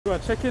Well,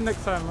 check in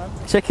next time, man.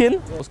 Check in?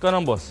 What's going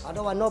on, boss? I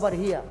don't want nobody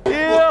here.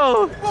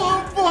 Yo!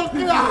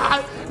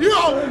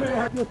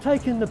 You're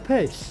taking the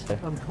piss.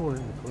 I'm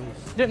calling the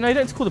police. No, you don't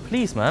have to call the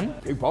police, man.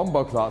 If I'm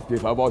back last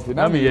if I was in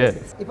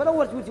If If I don't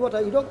want water,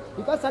 you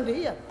can't stand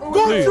here. Go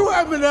to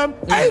Eminem,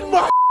 ain't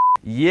my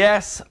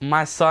Yes,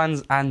 my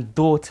sons and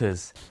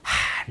daughters.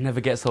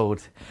 Never gets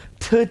old.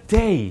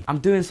 Today, I'm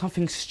doing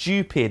something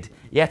stupid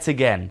yet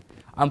again.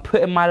 I'm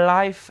putting my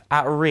life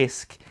at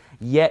risk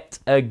yet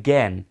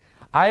again.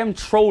 I am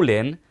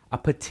trolling a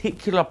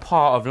particular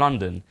part of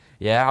London.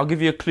 Yeah, I'll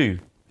give you a clue.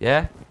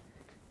 Yeah?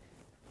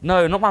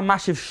 No, not my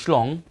massive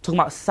schlong. I'm talking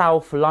about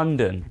South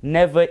London.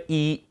 Never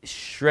eat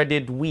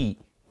shredded wheat.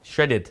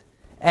 Shredded.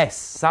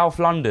 South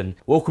London.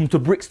 Welcome to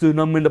Brixton.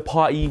 I'm in the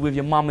party with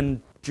your mum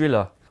and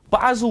driller.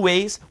 But as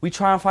always, we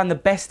try and find the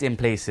best in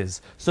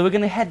places. So we're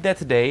going to head there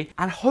today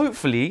and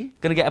hopefully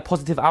going to get a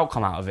positive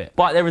outcome out of it.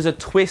 But there is a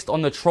twist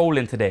on the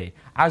trolling today.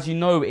 As you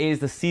know, it is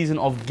the season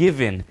of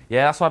giving.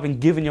 Yeah, that's why I've been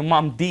giving your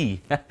mum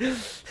D.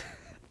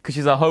 Because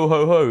she's a ho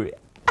ho ho.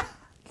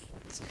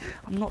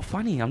 I'm not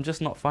funny, I'm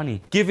just not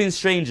funny. Giving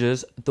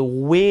strangers the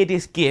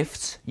weirdest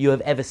gifts you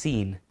have ever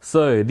seen.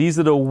 So these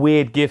are the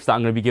weird gifts that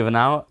I'm going to be giving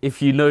out.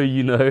 If you know,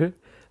 you know.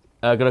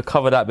 I'm going to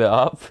cover that bit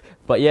up.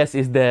 But yes,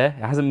 it's there.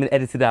 It hasn't been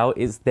edited out.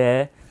 It's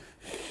there.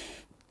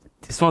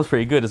 It smells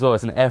pretty good as well.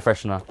 It's an air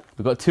freshener.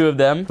 We've got 2 of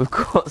them. We've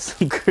got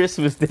some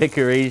Christmas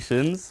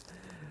decorations.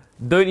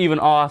 Don't even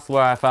ask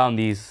where I found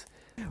these.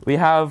 We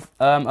have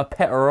a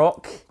pet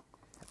rock.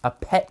 A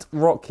pet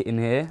rock in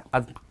here.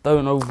 I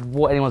don't know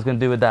what anyone's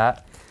going to do with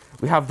that.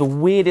 We have the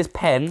weirdest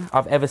pen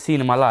I've ever seen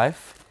in my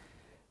life.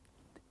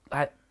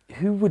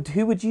 Who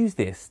would use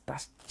this?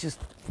 That's just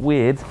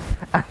weird.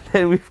 And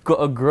then we've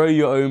got a grow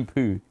your own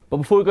poo. But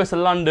before we go to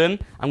London,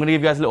 I'm going to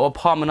give you guys a little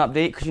apartment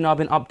update because you know I've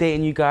been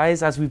updating you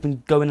guys as we've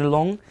been going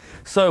along.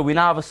 So we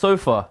now have a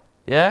sofa,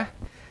 yeah?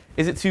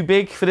 Is it too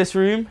big for this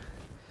room?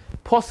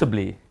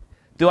 Possibly.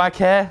 Do I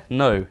care?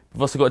 No.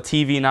 We've also got a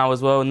TV now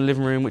as well in the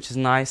living room, which is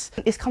nice.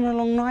 It's coming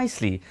along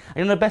nicely. And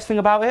you know the best thing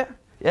about it?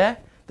 Yeah?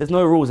 There's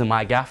no rules in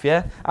my gaff,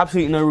 yeah?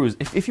 Absolutely no rules.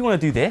 If you want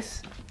to do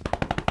this,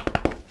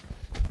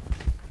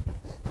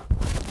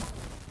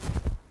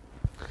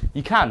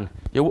 you can.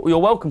 You're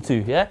welcome to,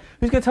 yeah?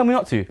 Who's going to tell me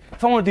not to?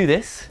 If I want to do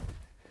this,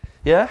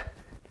 yeah?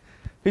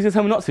 Who's going to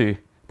tell me not to?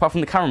 Apart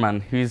from the cameraman,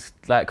 who's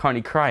like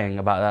currently crying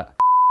about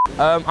that.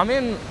 I'm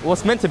in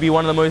what's meant to be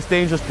one of the most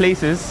dangerous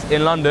places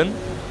in London,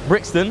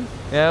 Brixton.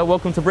 Yeah,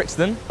 welcome to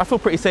Brixton. I feel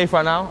pretty safe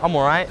right now. I'm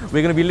all right.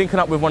 We're going to be linking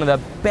up with one of the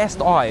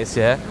best artists,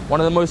 yeah? One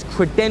of the most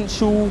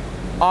credentialed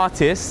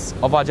artists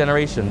of our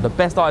generation. The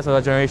best artists of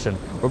our generation.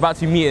 We're about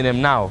to be meeting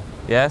him now,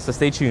 yeah? So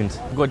stay tuned.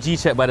 We've got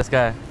G-check by this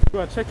guy.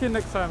 Well, check in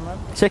next time, man.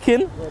 Check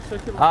in? Well,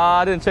 check in.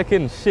 I didn't check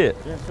in. Shit.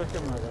 Yeah, check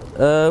in, my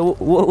guy.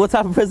 What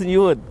type of present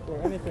you want? Well,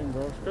 anything,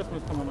 bro. It's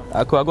Christmas coming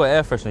up. Cool. I got an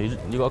air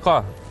freshener. You got a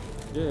car?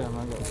 Yeah, man,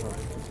 I got a car.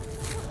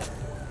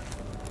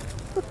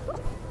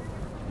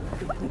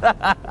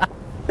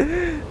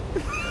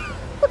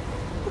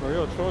 Bro,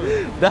 you're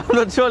trolling. No, I'm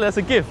not trolling. That's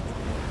a gift.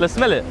 Let's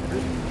smell it.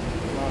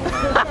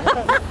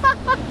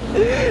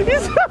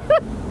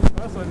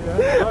 That's one,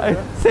 yeah. I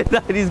said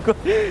that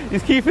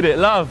he's keeping it,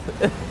 love.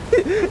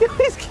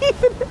 He's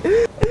keeping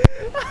it.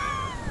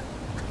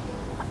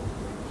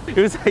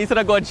 He said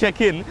I got to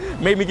check in,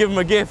 made me give him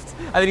a gift,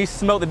 and then he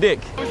smelt the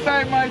dick. What's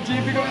that, my G?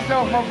 Pick up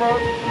yourself, my bro.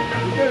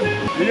 You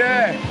good?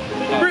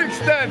 Yeah.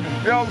 Brixton,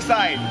 we're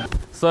outside.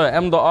 So,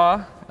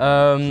 M.R.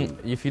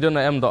 If you don't know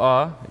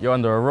M.R, you're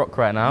under a rock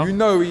right now. You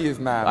know he is,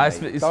 man. I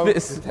spit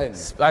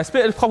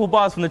a couple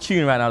bars from the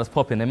tune right now that's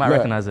popping. They might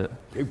recognise it.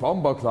 If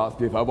I'm back last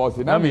if I was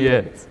in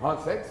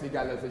Hot sexy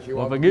gal says she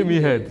wants to give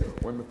me head.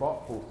 When we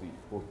fought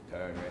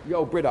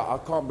Yo, brother, I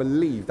can't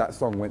believe that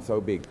song went so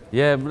big.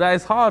 Yeah, but that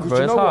is hard,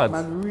 bro. It's hard.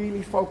 What, man,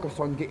 really focus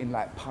on getting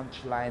like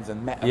punchlines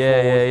and metaphors.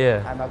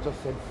 Yeah. And I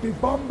just said, "Big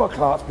bomber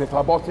class if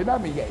I was in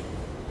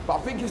But I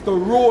think it's the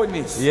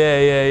rawness.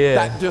 Yeah.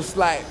 That just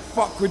like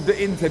fuck with the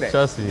internet.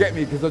 Trust me. Get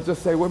me? Because I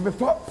just say when we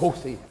fuck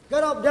pussy.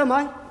 Get up there,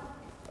 man.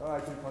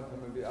 Alright,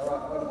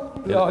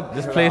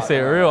 This place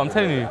ain't real. I'm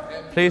telling you,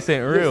 place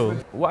ain't real.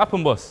 What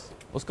happened, boss?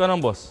 What's going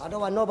on, boss? I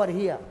don't want nobody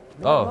here.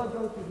 Oh. No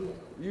donkey here.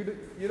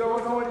 You don't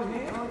want no one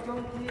here? No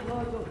donkey,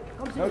 no donkey.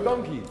 Come No sit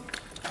donkeys.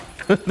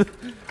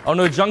 Oh,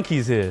 no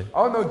junkies here.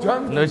 Oh, no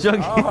junkies. No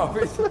junkies.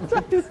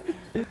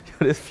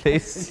 Oh,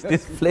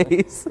 this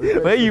place.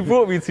 Where you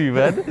brought me to,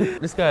 man?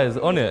 This guy is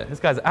on it. This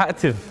guy's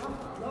active.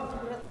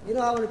 You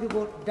know how many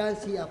people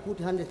dance here? Put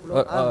hands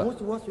below. I want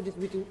to wash with this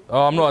with you.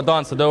 Oh, I'm not a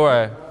dancer, don't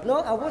worry. No,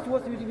 I want to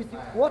wash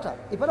with water.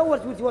 If I don't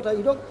wash with water,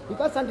 you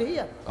can't stand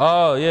here.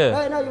 Oh, yeah.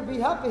 Right now you'll be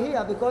happy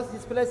here because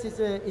this place is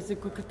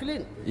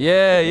clean.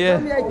 Yeah.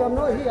 Come here, if I'm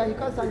not here, you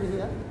can't stand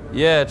here.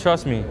 Yeah,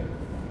 trust me.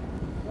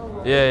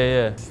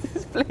 Yeah.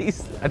 This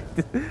place, I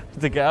need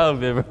to get out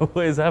of here, bro.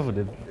 What is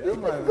happening? It's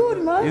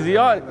good, man. He's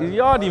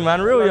yardy, man.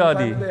 Real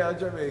yardy.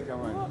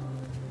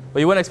 But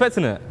you weren't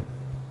expecting it?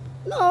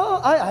 No,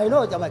 I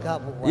know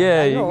Jamaica. Boy.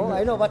 Yeah,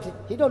 I know, but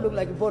he don't look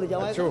like a born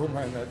Jamaica. True,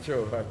 man,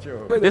 true.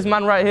 This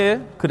man right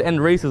here could end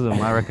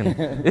racism, I reckon.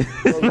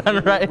 This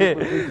man right here.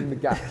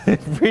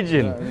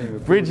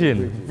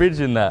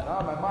 Bridging that.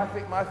 Nah,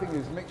 man, my thing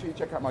is make sure you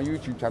check out my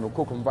YouTube channel,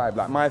 Cook and Vibe.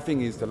 Like my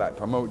thing is to like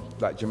promote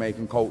like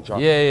Jamaican culture.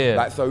 Yeah.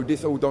 Like so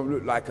this all don't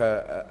look like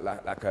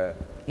a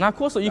Now, of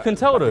course, you can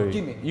tell though.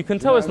 gimmick. You can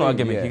tell it's not a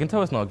gimmick. Yeah. You can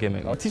tell it's not a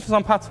gimmick. Teach me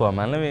some patois,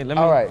 man. Let me.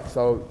 All right,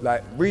 so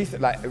like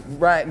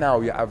right now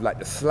you have like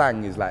the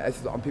slang is like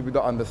people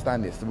don't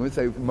understand this. So when we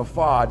say my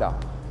father,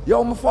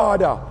 yo my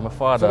father.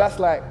 So that's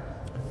like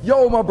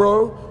yo my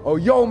bro or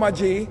yo my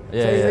G.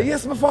 Yeah, so you say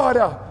yes my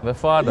father. My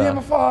father. Yeah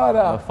my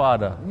father. My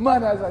father.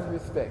 Manners and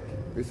respect.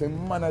 We say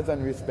manners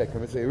and respect.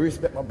 And we say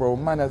respect my bro,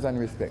 manners and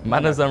respect.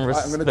 Manners and Right,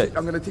 respect.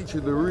 I'm gonna teach you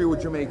the real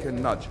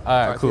Jamaican nudge.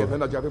 All right, So cool. you have to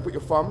nudge, you have to put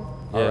your thumb.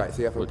 Yeah. All right, so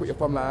you have to put your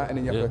thumb like that, and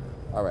then you have to.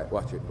 All right,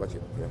 watch it. You have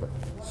to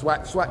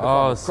swipe the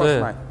Oh, thumb, cross sir.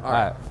 line. All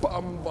right.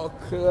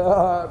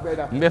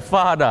 Brother. My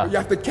father. You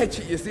have to catch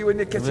it. You see when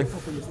you catch it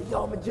properly, you say,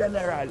 "Yo, I'm a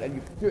general," and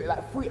you do it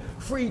like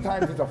three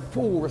times. It's a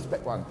full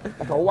respect one.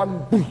 Like a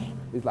one,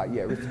 it's like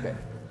yeah, respect.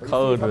 But you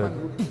Cold, see if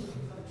man.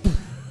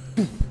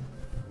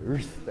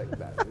 respect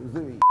that.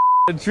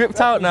 Dripped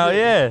out now,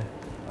 yeah.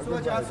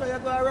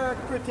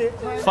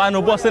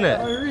 Final boss,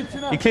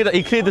 innit?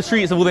 He cleared the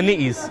streets of all the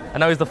nitties, and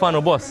now he's the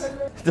final boss.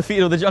 He's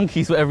defeated all the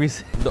junkies for every.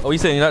 What are you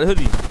saying? You like the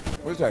hoodie?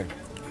 What's that?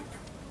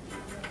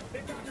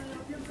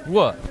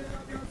 What?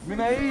 Me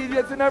not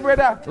idiot, you know,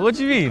 brother. What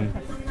do you mean?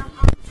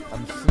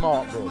 I'm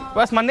smart, bro. Bro,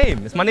 that's my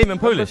name. It's my name in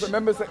Polish.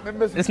 Remember,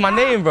 It's my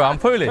name, bro. I'm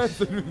Polish.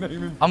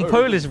 I'm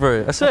Polish,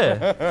 bro. I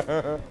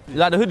swear. You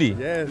like the hoodie?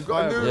 Yeah, You've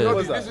got a new, Yeah.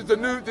 look,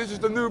 this is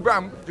the new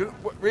brand.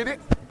 Read it.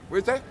 What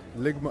is that?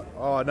 Ligma.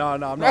 Oh, no, I'm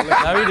not licking.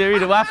 Now read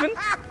it. What happened?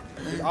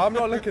 I'm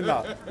not licking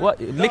that. What?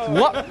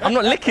 What? I'm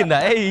not licking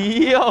that.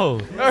 Hey, yo.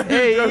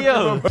 Hey,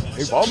 yo.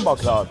 If bomber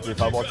class,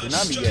 if I watch in my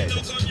head,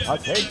 I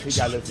take the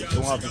galaxy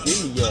to have to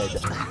give me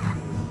head.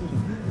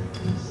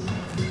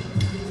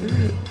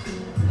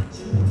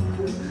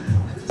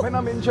 When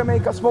I'm in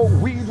Jamaica, smoke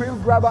weed, real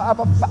grabber, have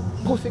a fat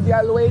pussy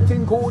girl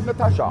waiting called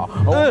Natasha.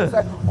 I want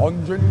to say,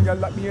 100 girl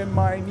like me and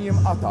my name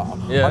Atta.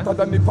 Yeah. Atta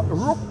than the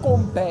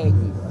Rukumpeg.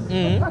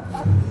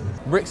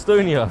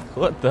 Brickstonia.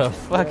 What the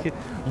fuck?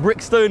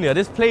 Brickstonia.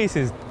 This place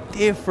is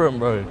different,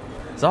 bro.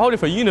 It's a whole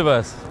different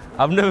universe.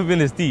 I've never been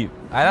this deep.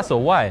 That's a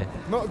why.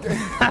 Not gay.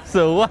 That's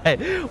a why.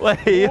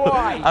 Wait, yo,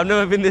 Why? I've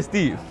never been this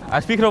deep.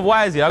 Speaking of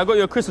whys, yeah, I got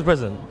you a Christmas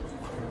present.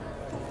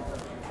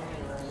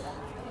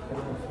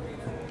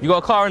 You got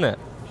a car in it?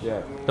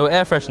 Yeah. The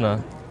air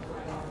freshener.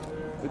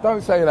 It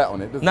don't say that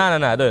on it, does it? Nah,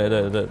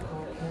 don't.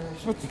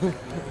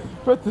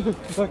 What the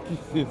fuck is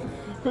this?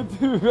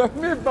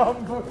 Me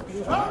bumble.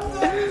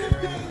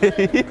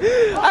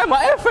 Hey,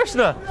 my air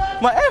freshener.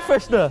 My air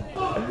freshener.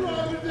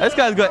 This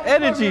guy's got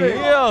energy,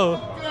 yo.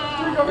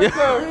 Yo.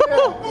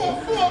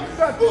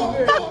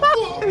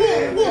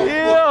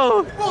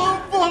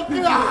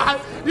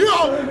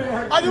 Yo,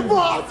 and the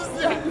boss is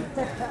here.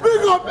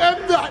 Big up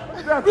M-Dot.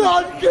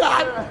 Blood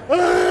clot.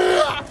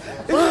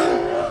 I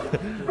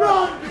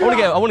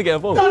want to get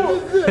involved.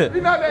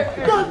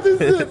 That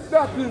is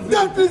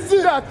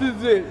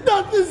it.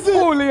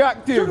 Fully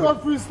active. Check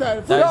out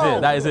freestyle.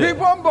 That is The it.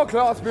 bomber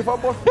class before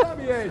boss.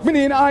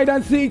 Me in hide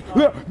and seek.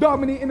 Look,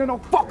 dominating in no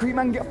fuckery,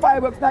 man. Get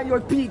fireworks now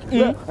you're peak.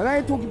 Look, and I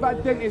ain't talking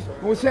about dentists.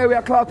 We'll say we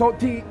are clout out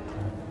teeth.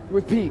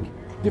 With peak.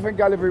 Different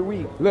gal every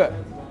week. Look.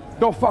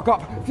 Don't fuck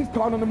up. This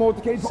car on the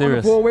motorcade. On the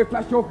Serious. four-way,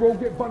 flash your road,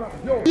 get bun up.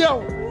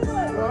 Yo,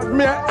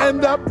 me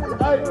end up.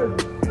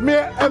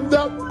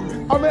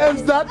 I'm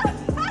M-Dot.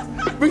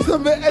 Big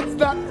some me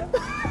M-Dot.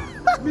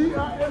 We're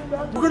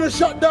gonna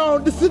shut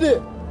down the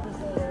city.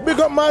 Big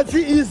up my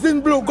tree East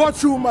in blue. Go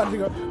through, man.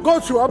 Nigga. Go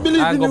through. I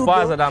believe I ain't in got you,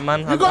 bars bro. at that, man.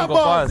 You got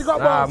bars. You got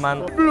Nah, bars.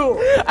 man. Blue.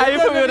 Hey, you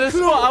put me on the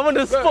spot. I'm on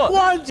the spot.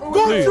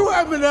 Go through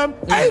Eminem.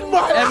 Ain't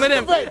my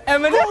Eminem.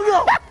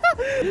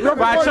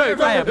 Right, I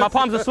choked. Hey, my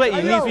palms are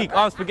sweaty. Knees weak.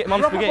 Arms spaghetti.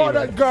 Mum's Rap about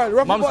spaghetti. that girl.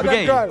 Rap Mum's about that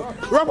spaghetti. girl.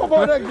 Rap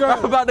about that girl.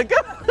 Rap about the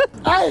girl.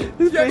 Hey.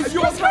 Yeah,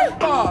 you're tight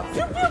bar.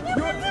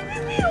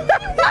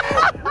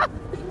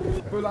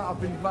 I feel like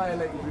I've been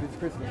violated with this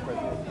Christmas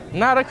present.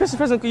 Nah, that Christmas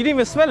present, you didn't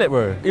even smell it,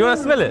 bro. You wanna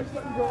smell it?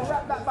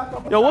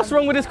 Yo, what's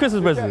wrong with this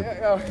Christmas present?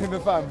 Yeah, in the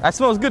fam. That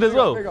smells good as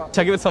well. Should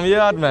I give it some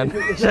yard, man?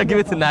 Should I give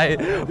it tonight?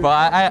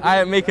 But I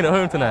ain't making it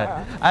home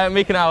tonight. I ain't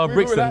making it out of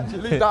We will Brixton.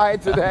 actually die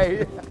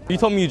today. You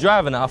told me you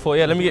driving it. I thought,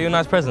 yeah, let me get you a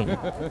nice present.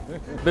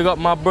 Big up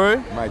my bro.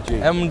 My G.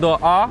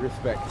 M.R.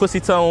 Respect. Pussy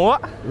turn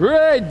what?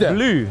 Red.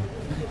 Blue.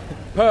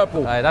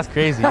 Purple. Aye, that's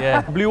crazy,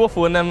 yeah. Blue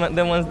waffle and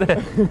them ones there.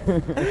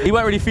 He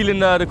weren't really feeling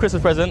the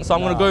Christmas present, so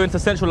I'm going to go into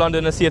central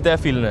London and see if they're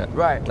feeling it.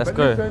 Right. Let's but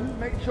go. Listen,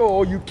 make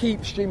sure you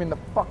keep streaming the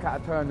fuck out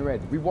of Turn Red.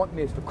 We want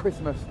this for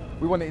Christmas.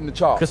 We want it in the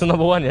charts. Christmas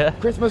number one, yeah?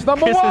 Christmas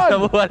number Christmas one.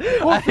 number one.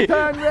 Pussy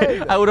Turn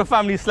Red. I would have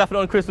family slapping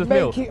on Christmas Make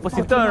meal. it What's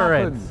he fucking turn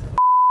red? happen.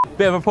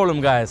 Bit of a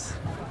problem, guys.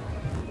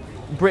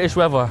 British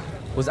weather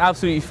was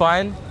absolutely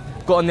fine.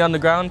 Got on the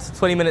underground,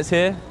 20 minutes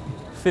here,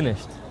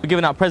 finished. We're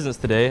giving out presents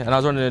today, and I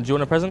was wondering, do you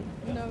want a present?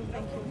 No,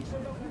 thank you.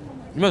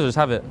 You might as well just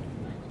have it.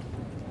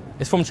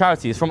 It's from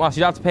charity. It's from us.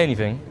 You don't have to pay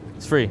anything.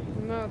 It's free.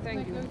 No,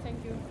 thank you. Do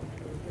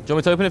you want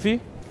me to open it for you?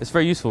 It's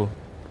very useful.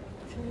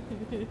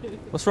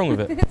 What's wrong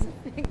with it?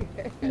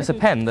 It's a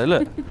pen.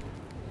 Look.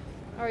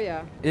 Oh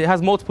yeah, It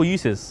has multiple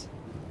uses.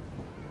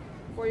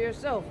 for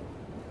yourself.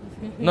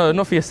 No,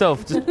 not for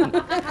yourself. Just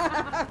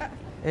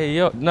hey,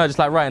 yo. No, just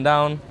like writing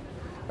down.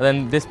 And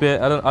then this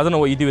bit. I don't know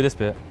what you do with this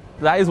bit.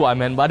 That is what I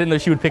meant, but I didn't know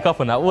she would pick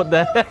up on that. What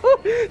the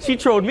hell? She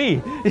trolled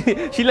me.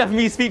 She left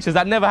me speechless.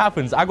 That never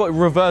happens. I got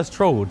reverse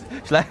trolled.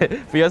 She's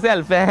like, for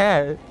yourself.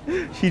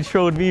 She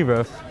trolled me,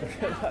 bro.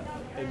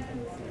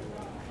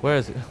 Where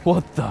is it?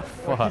 What the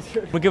fuck?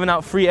 We're giving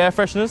out free air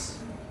fresheners.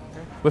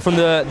 We're from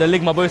the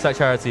Ligma Bosak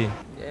charity.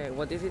 Yeah,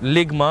 what is it?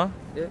 Ligma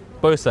Yeah.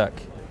 Bosak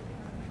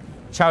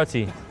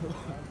charity.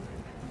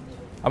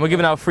 And we're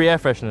giving out free air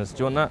fresheners. Do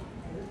you want that?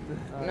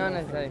 No, no,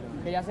 está bien.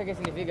 Que ya sé qué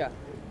significa.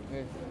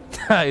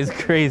 That is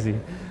crazy.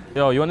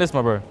 Yo, you want this,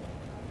 my bro?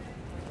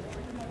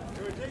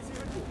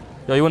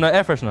 Yo, you want an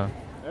air freshener?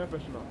 Air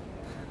freshener.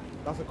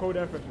 That's a cold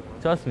air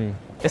freshener. Trust me.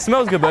 It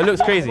smells good, but it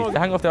looks crazy.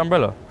 Hang off the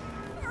umbrella.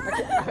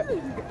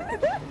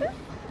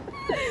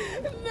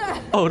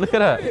 Oh, look at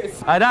that.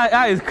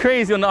 That is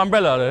crazy on the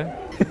umbrella,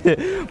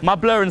 though. My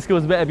blurring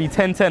skills better be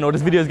 10-10 or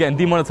this video is getting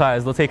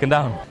demonetized or taken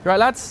down. Right,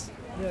 lads?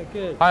 Yeah,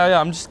 good. Hi, yeah,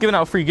 I'm just giving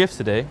out free gifts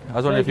today. I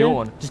was wondering if you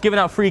want one. Just giving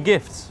out free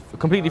gifts,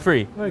 completely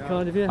free. Very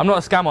kind of you. I'm not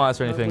a scam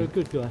artist or We're a anything.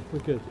 good guy. We're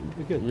good.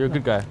 We're good. You're a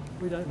good guy.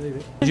 We don't leave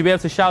it. Would you be able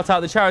to shout out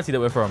the charity that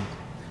we're from?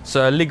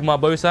 So, Ligma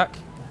Bosak.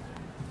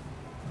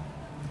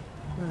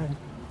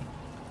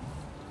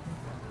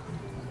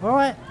 All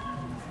right.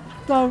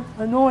 Don't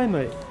annoy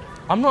me.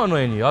 I'm not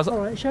annoying you. All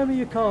right. Show me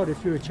your card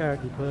if you're a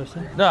charity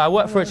person. No, I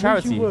work for a Who do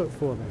charity. you work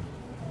for then?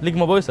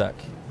 Ligma Bosak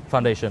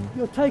Foundation.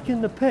 You're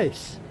taking the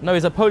piss. No,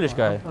 he's a Polish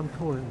guy. I'm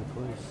calling the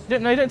police. You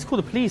don't have to call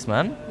the police,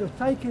 man. You're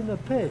taking the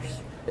piss.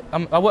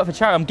 I work for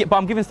charity, but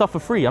I'm giving stuff for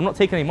free. I'm not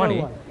taking any money.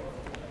 Go away.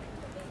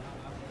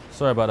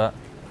 Sorry about that.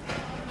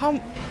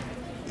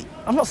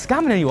 I'm not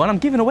scamming anyone. I'm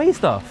giving away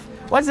stuff.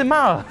 Why does it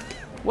matter?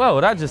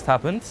 Well, that just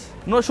happened.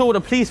 I'm not sure what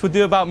the police would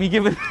do about me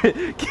giving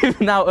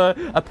out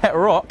a pet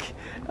rock.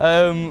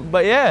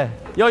 But yeah.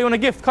 Yo, you want a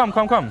gift? Come.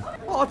 Oh,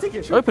 I'll take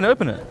it. Sure. Open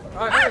it.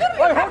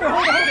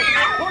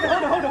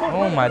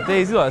 Oh my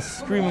days, you are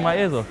screaming my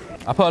ears off.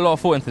 I put a lot of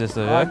thought into this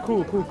though, yeah? Cool.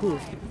 You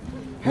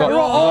got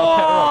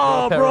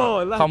a pet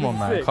rock. bro, Come on,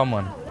 man. Come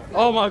on.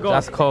 Oh my god.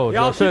 That's cold.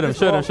 Yeah, Yo, I'll show take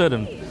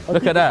them. this, bro.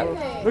 Look at that.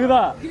 Look at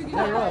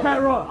that.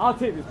 Pet rock. I'll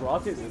take this, bro. I'll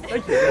take this.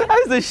 Thank you. That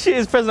is the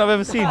shittest present I've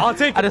ever seen. I'll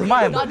take it. And it's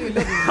mine. I'll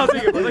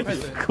take it, bro.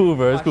 Thank you. Cool,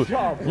 bro. It's cool.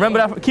 Remember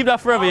that. Keep that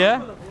forever,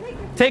 yeah?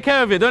 Take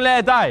care of it. Don't let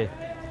it die.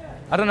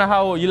 I don't know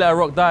how you let a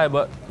rock die,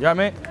 but you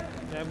alright, mate?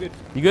 Yeah, I'm good.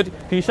 You good?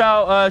 Can you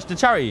shout the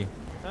charity?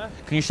 Huh?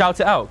 Can you shout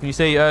it out? Can you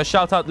say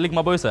shout out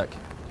Ligma Bosak?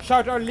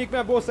 Shout out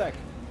Ligma Bosak.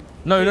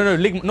 No.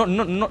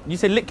 Not. You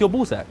say lick your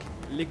ballsack.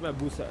 Ligma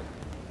Bosak.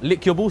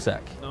 Lick your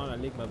ballsack. No,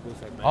 Ligma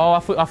Bosak, man. Oh, I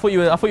thought you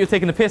were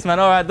taking the piss, man.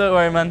 All right, don't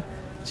worry, man.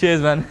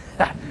 Cheers, man.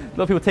 A lot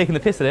of people taking the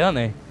piss today, aren't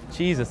they?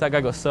 Jesus, that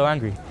guy got so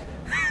angry.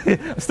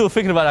 I'm still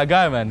thinking about that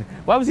guy, man.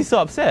 Why was he so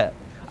upset?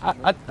 I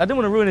didn't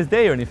want to ruin his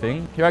day or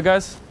anything. You right,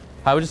 guys?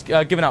 Hi, we're just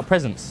giving out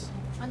presents.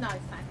 Oh, no, it's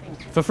fine, thank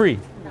you. For free.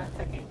 No, it's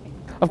okay.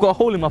 I've got a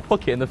hole in my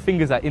pocket and the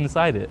fingers are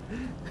inside it.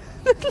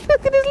 Look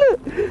at this,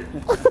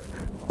 look.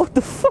 What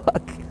the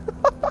fuck?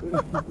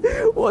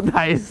 What,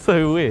 that is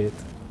so weird.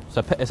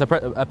 It's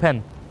a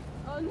pen.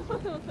 Oh,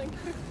 no, thank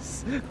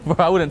you. Bro,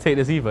 I wouldn't take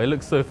this either. It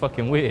looks so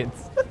fucking weird.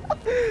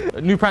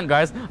 New prank,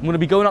 guys. I'm going to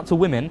be going up to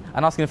women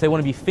and asking if they want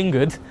to be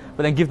fingered,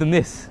 but then give them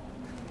this.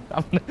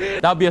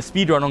 That would be a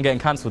speed run on getting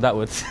cancelled, that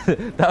would.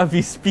 That would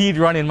be speed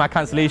running my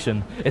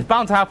cancellation. It's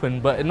bound to happen,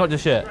 but not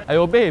just yet. Hey,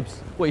 yo, babes,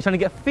 what, you trying to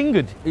get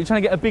fingered? You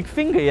trying to get a big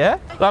finger, yeah?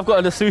 Well, I've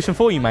got a solution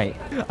for you, mate.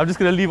 I'm just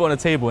going to leave it on the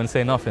table and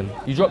say nothing.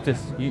 You dropped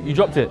this. You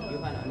dropped it.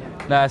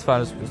 Nah, it's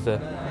fine.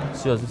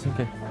 It's yours. It's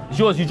okay. It's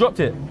yours. You dropped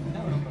it.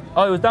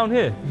 Oh, it was down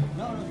here.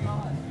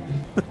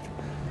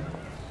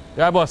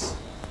 Yeah, boss.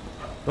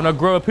 Want to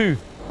grow a poo?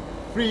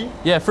 Free.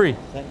 Yeah, free.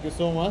 Thank you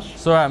so much.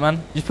 It's alright,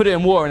 man. Just put it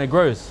in water and it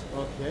grows.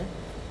 Okay.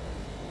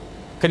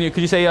 Could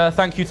you say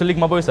thank you to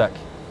Ligma Bosak?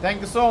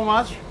 Thank you so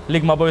much.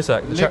 Ligma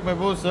Bosak. Ligma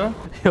Bosak.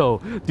 Yo,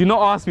 do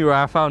not ask me where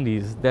I found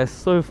these. They're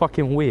so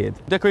fucking weird.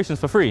 Decorations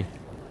for free.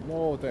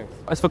 No, thanks.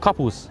 It's for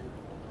couples.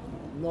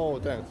 No,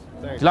 thanks.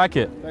 Do you like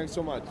it? Thanks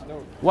so much.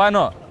 No. Why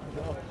not?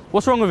 No.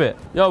 What's wrong with it?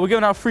 Yo, we're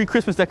giving out free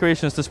Christmas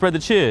decorations to spread the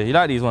cheer. You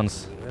like these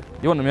ones? Yeah.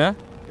 You want them, yeah?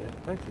 Yeah,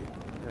 thank you.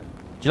 Yeah. Do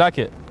you like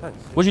it? Thanks.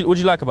 What'd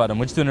you like about them?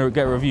 We're just doing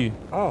get a review.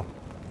 Oh.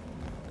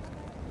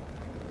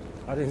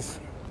 I didn't.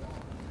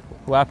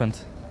 What happened?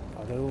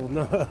 I don't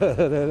know.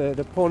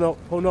 the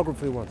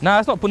pornography ones. Nah,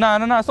 it's not.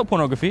 Nah, it's not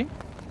pornography.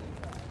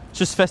 It's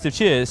just festive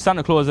cheer. It's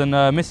Santa Claus and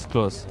Mrs.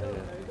 Claus. Yeah.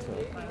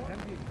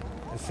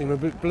 They seem a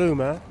bit blue,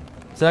 man.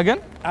 Say that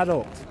again?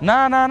 Adult.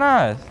 Nah.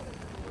 What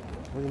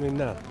do you mean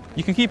now?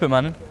 You can keep it,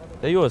 man.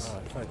 They're yours. All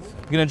right, thanks.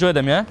 You're gonna enjoy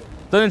them, yeah?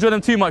 Don't enjoy them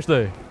too much,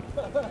 though.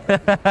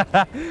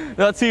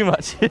 Not too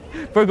much.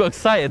 Bro got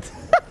excited.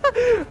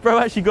 Bro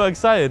actually got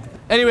excited.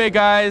 Anyway,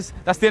 guys,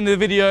 that's the end of the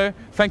video.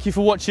 Thank you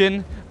for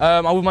watching.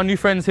 I'm with my new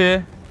friends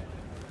here.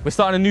 We're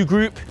starting a new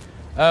group.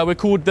 We're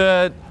called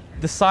the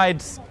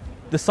side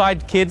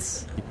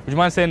kids. Would you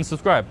mind saying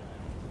subscribe?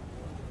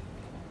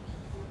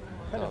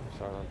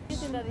 You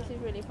think that this is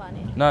really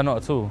funny? No, not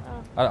at all.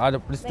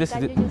 Oh.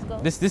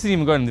 This isn't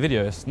even going in the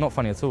video. It's not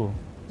funny at all.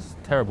 It's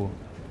terrible.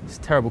 It's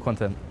terrible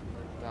content.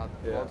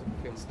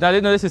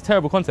 No, this is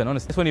terrible content.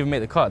 Honestly, this won't even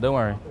make the cut. Don't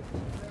worry.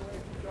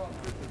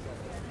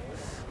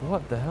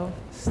 What the hell?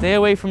 Stay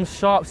away from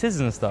sharp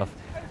scissors and stuff.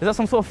 Is that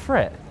some sort of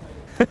threat?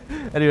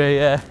 Anyway,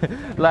 yeah.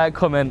 Like,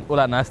 comment, all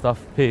that nice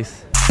stuff.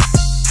 Peace.